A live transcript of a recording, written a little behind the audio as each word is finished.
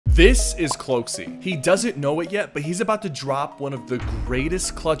This is Cloaksy. He doesn't know it yet, but he's about to drop one of the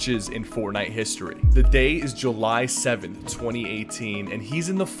greatest clutches in Fortnite history. The day is July 7th, 2018, and he's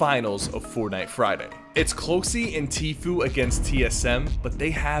in the finals of Fortnite Friday. It's Cloaksy and Tfue against TSM, but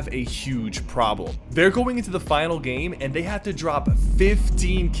they have a huge problem. They're going into the final game, and they have to drop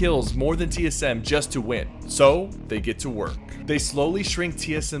 15 kills more than TSM just to win. So, they get to work. They slowly shrink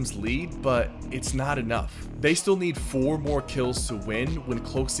TSM's lead, but it's not enough. They still need 4 more kills to win when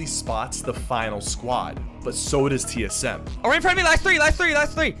Cloaksy spots the final squad, but so does TSM. Oh, right in front of me, last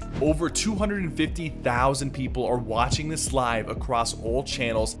three. Over 250,000 people are watching this live across all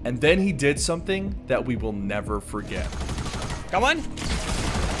channels, and then he did something that we will never forget. Got one.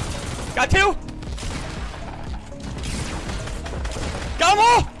 Got 2. Got them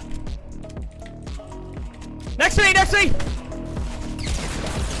all. Next to me.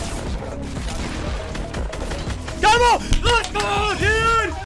 Got them all. Let's go.